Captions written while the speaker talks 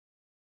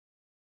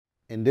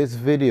In this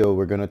video,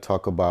 we're going to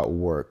talk about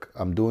work.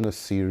 I'm doing a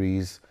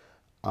series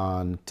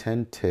on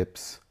 10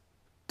 tips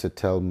to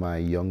tell my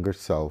younger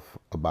self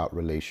about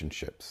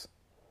relationships.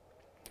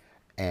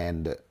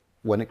 And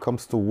when it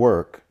comes to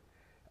work,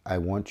 I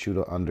want you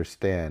to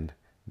understand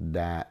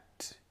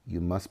that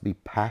you must be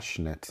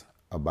passionate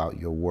about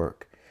your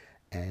work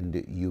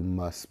and you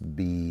must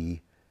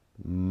be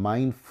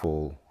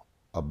mindful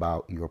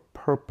about your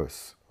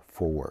purpose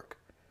for work.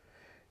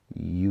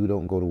 You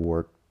don't go to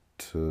work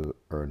to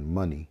earn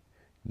money.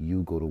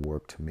 You go to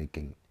work to make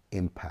an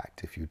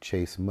impact. If you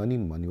chase money,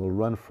 money will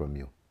run from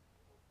you.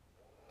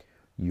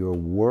 Your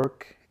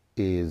work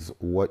is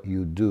what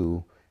you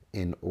do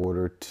in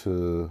order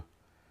to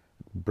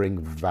bring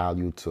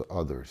value to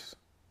others.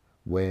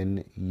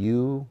 When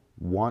you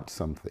want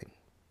something,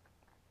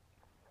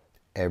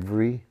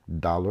 every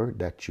dollar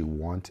that you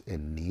want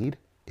and need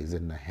is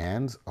in the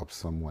hands of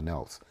someone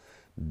else.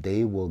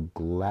 They will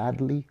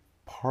gladly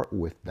part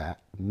with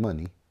that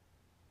money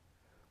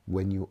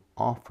when you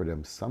offer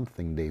them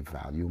something they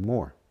value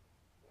more.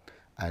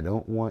 I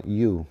don't want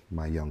you,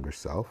 my younger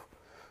self,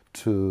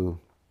 to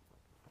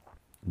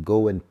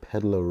go and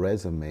peddle a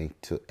resume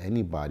to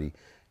anybody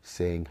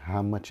saying,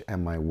 how much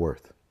am I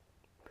worth?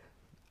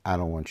 I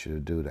don't want you to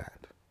do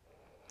that.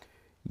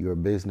 You're a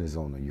business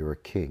owner. You're a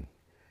king.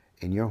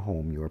 In your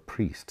home, you're a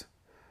priest.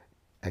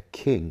 A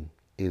king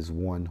is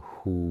one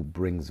who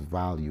brings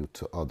value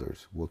to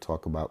others. We'll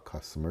talk about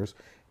customers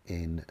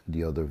in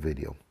the other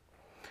video.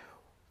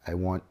 I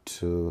want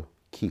to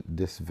keep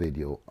this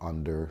video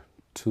under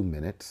 2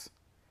 minutes.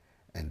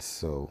 And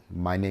so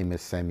my name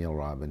is Samuel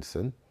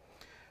Robinson.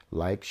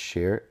 Like,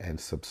 share, and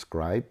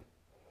subscribe,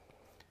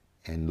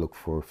 and look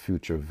for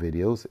future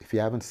videos. If you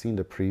haven't seen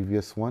the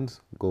previous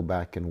ones, go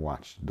back and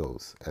watch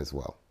those as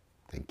well.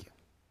 Thank you.